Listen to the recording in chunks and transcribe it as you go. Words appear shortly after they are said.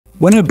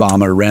When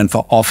Obama ran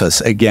for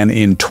office again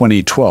in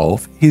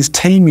 2012, his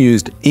team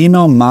used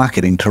email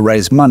marketing to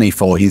raise money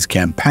for his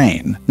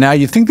campaign. Now,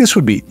 you'd think this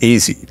would be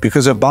easy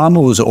because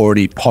Obama was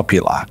already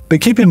popular,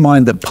 but keep in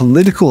mind that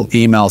political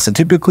emails are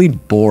typically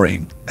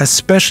boring,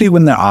 especially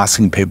when they're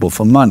asking people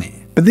for money.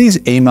 But these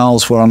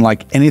emails were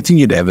unlike anything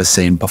you'd ever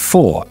seen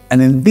before, and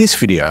in this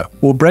video,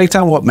 we'll break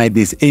down what made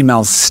these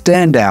emails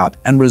stand out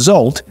and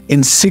result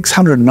in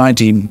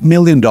 $690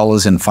 million in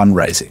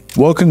fundraising.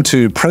 Welcome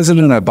to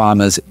President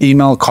Obama's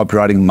Email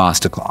Copywriting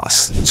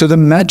Masterclass. So the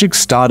magic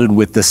started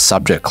with the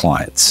subject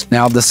lines.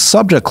 Now, the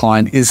subject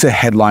line is the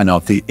headline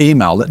of the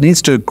email that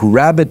needs to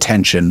grab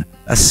attention,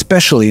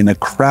 especially in a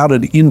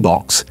crowded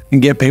inbox,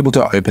 and get people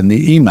to open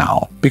the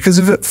email. Because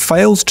if it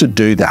fails to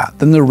do that,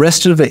 then the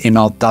rest of the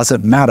email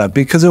doesn't matter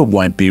because it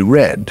won't be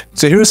read.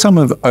 So here are some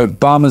of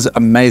Obama's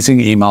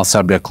amazing email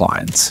subject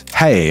lines.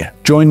 Hey,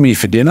 join me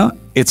for dinner?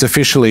 It's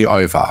officially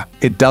over.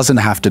 It doesn't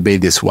have to be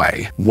this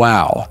way.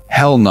 Wow.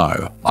 Hell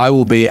no. I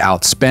will be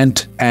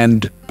outspent,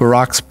 and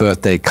Barack's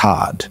birthday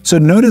card. So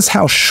notice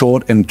how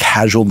short and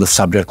casual the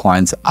subject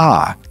lines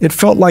are. It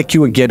felt like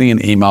you were getting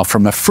an email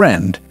from a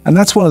friend, and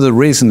that's one of the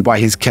reasons why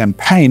his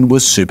campaign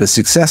was super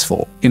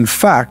successful. In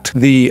fact,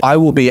 the I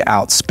will be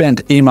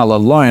outspent email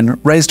alone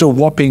raised a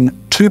whopping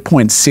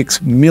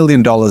 $2.6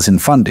 million in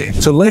funding.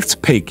 So let's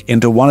peek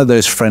into one of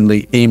those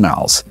friendly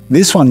emails.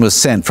 This one was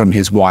sent from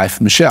his wife,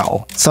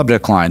 Michelle.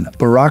 Subject line,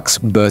 Barack's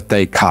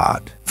birthday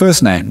card.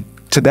 First name,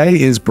 today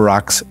is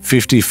Barack's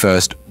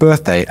 51st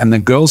birthday, and the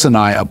girls and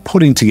I are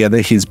putting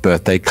together his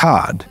birthday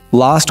card.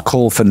 Last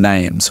call for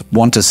names.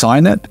 Want to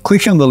sign it?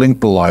 Clicking on the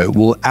link below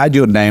will add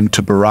your name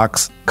to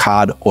Barack's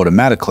card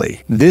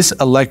automatically. This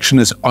election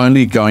is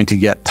only going to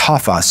get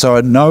tougher, so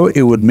I know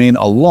it would mean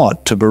a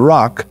lot to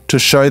Barack to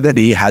show that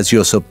he has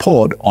your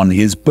support on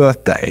his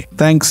birthday.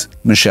 Thanks,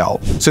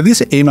 Michelle. So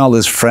this email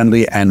is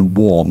friendly and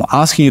warm,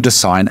 asking you to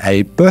sign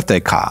a birthday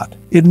card.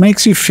 It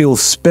makes you feel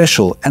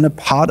special and a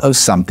part of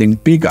something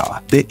bigger.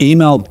 The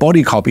email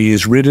body copy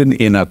is written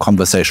in a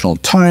conversational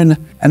tone,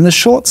 and the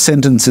short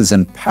sentences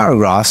and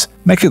paragraphs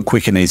make it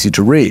quick and easy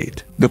to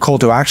read. The call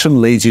to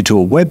action leads you to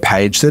a web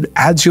page that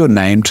adds your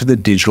name to the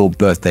digital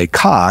birthday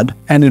card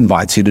and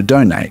invites you to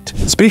donate.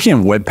 Speaking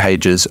of web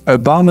pages,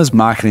 Obama's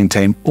marketing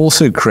team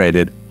also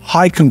created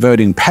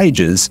high-converting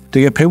pages to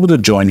get people to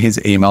join his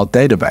email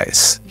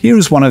database. Here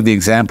is one of the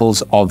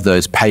examples of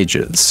those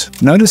pages.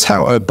 Notice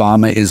how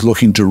Obama is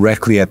looking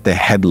directly at the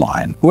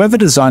headline. Whoever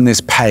designed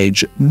this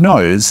page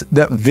knows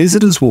that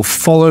visitors will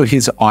follow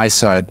his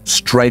eyesight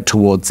straight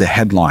towards the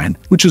headline,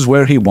 which is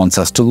where he wants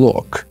us to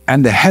look.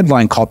 And the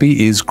headline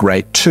copy is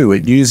great too.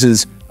 It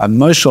uses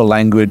emotional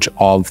language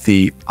of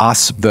the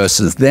us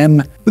versus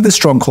them, with a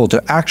strong call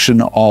to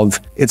action of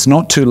it's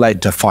not too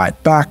late to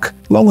fight back,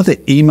 along with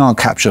an email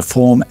capture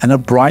form and a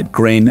bright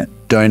green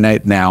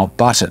Donate Now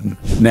button.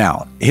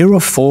 Now, here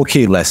are 4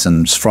 key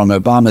lessons from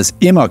Obama's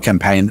email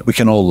campaign we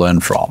can all learn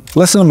from.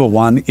 Lesson number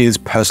 1 is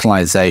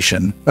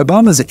personalization.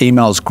 Obama's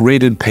emails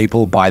greeted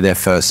people by their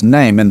first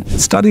name, and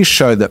studies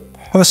show that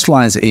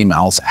personalized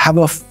emails have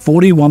a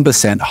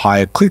 41%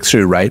 higher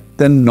click-through rate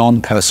than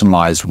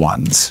non-personalized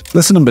ones.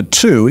 Lesson number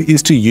 2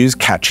 is to use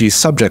catchy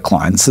subject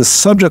lines. The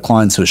subject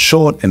lines are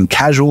short and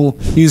casual,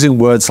 using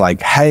words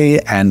like hey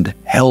and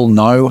hell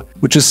no,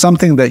 which is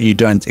something that you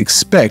don't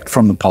expect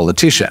from a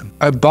politician.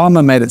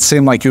 Obama made it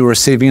seem like you were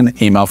receiving an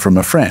email from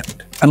a friend.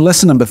 And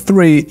lesson number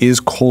 3 is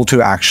call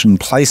to action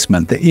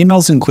placement. The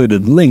emails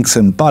included links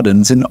and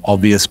buttons in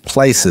obvious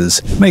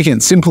places, making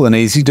it simple and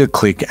easy to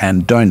click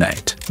and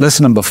donate.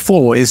 Lesson number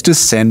 4 is to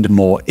send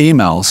more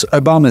emails.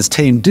 Obama's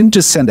team didn't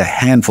just send a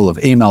handful of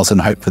emails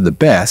and hope for the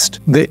best.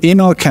 The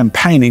email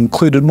campaign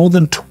included more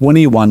than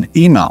 21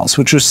 emails,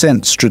 which were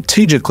sent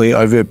strategically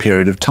over a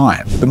period of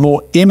time. The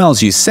more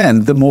emails you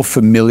send, the more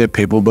familiar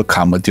people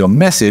become with your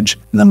message,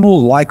 and the more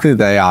likely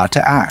they are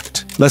to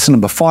act. Lesson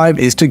number 5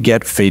 is to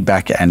get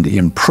feedback and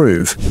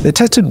improve. They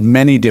tested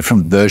many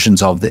different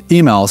versions of the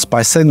emails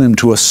by sending them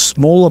to a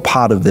smaller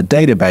part of the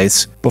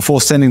database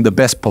before sending the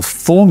best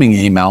performing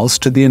emails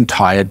to the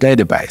entire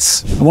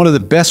database. And one of the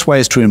best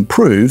ways to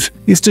improve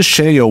is to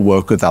share your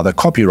work with other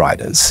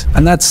copywriters.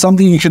 And that's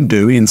something you can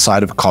do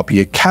inside of Copy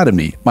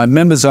Academy, my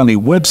members-only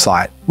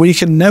website where you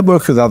can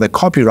network with other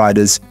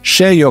copywriters,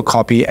 share your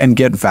copy, and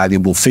get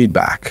valuable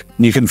feedback.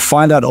 And you can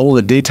find out all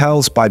the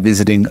details by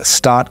visiting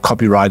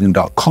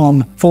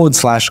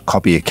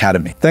startcopywriting.com/Copy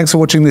Academy. Thanks for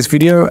watching this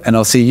video, and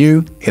I'll see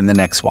you in the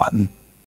next one.